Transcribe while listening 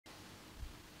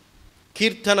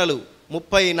కీర్తనలు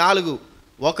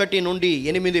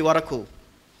 34:1-8 వరకు.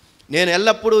 నేను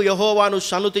ఎల్లప్పుడూ యెహోవాను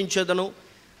సన్నుతించెదను,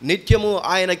 నిత్యము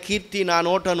ఆయన కీర్తి నా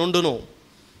నోట నుండును.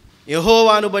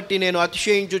 యెహోవాను బట్టి నేను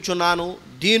అతిశయించుచున్నాను,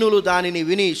 దీనులు దానిని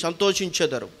విని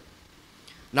సంతోషించెదరు.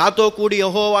 నాతో కూడి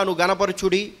యెహోవాను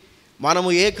గణపరచుడి, మనము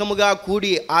ఏకముగా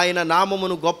కూడి ఆయన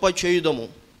నామమును గొప్ప చేయుదము.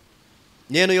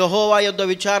 నేను యెహోవా యొద్ద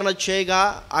విచారణ చేయగా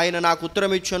ఆయన నాకు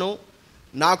ఉత్తరమిచ్చెను.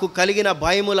 నాకు కలిగిన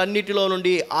భయములన్నిటిలో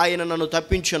నుండి ఆయన నన్ను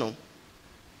తప్పించెను.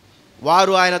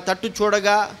 వారు ఆయన తట్టు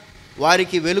చూడగా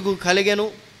వారికి వెలుగు కలిగెను,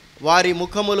 వారి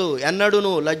ముఖములు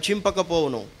ఎన్నడూను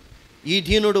లజ్జింపకపోవును. ఈ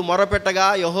దీనుడు మొరపెట్టగా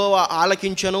యెహోవా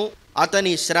ఆలకించెను,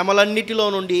 అతని శ్రమలన్నిటిలో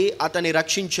నుండి అతని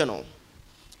రక్షించెను.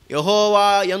 యెహోవా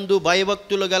యందు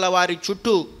భయభక్తులు గల వారి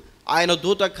చుట్టూ ఆయన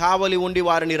దూత కావలి ఉండి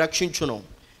వారిని రక్షించును.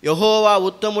 యెహోవా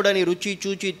ఉత్తముడని రుచి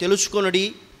చూచి తెలుసుకొనుడి,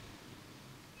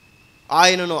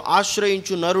 ఆయనను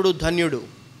ఆశ్రయించు నరుడు ధన్యుడు.